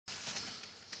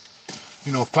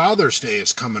You know, Father's Day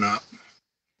is coming up.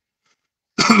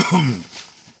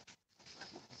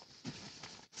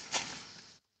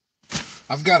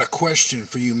 I've got a question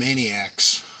for you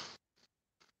maniacs.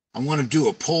 I want to do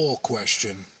a poll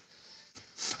question.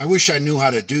 I wish I knew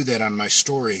how to do that on my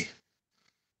story.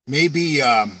 Maybe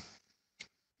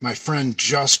my friend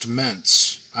Just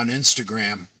Ments on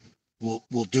Instagram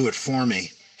will do it for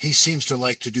me. He seems to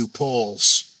like to do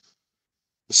polls,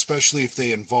 especially if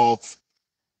they involve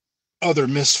other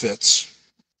misfits.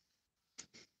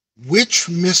 Which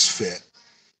misfit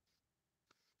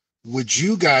would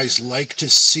you guys like to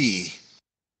see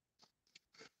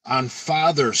on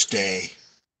Father's Day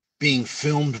being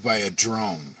filmed by a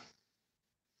drone?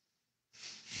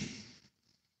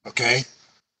 Okay?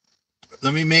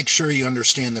 Let me make sure you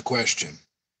understand the question.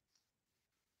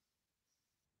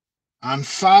 On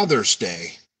Father's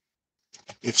Day,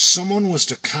 if someone was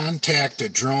to contact a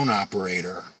drone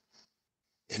operator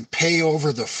and pay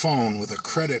over the phone with a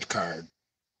credit card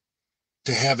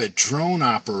to have a drone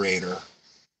operator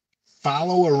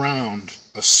follow around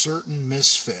a certain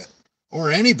misfit or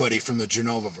anybody from the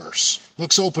Genovaverse.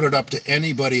 Let's open it up to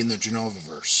anybody in the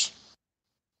Genovaverse.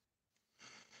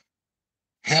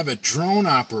 Have a drone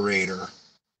operator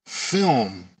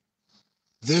film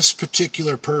this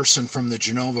particular person from the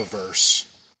Genovaverse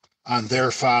on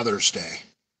their Father's Day.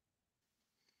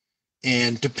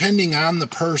 And depending on the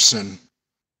person,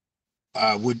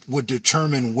 would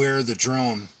determine where the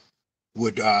drone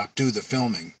would do the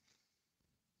filming.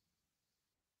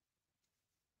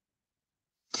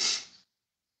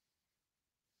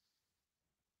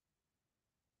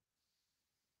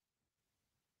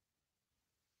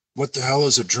 What the hell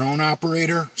is a drone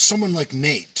operator? Someone like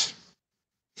Nate.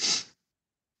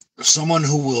 Someone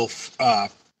who will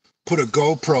put a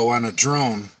GoPro on a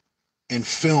drone and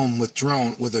film with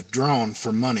a drone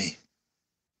for money.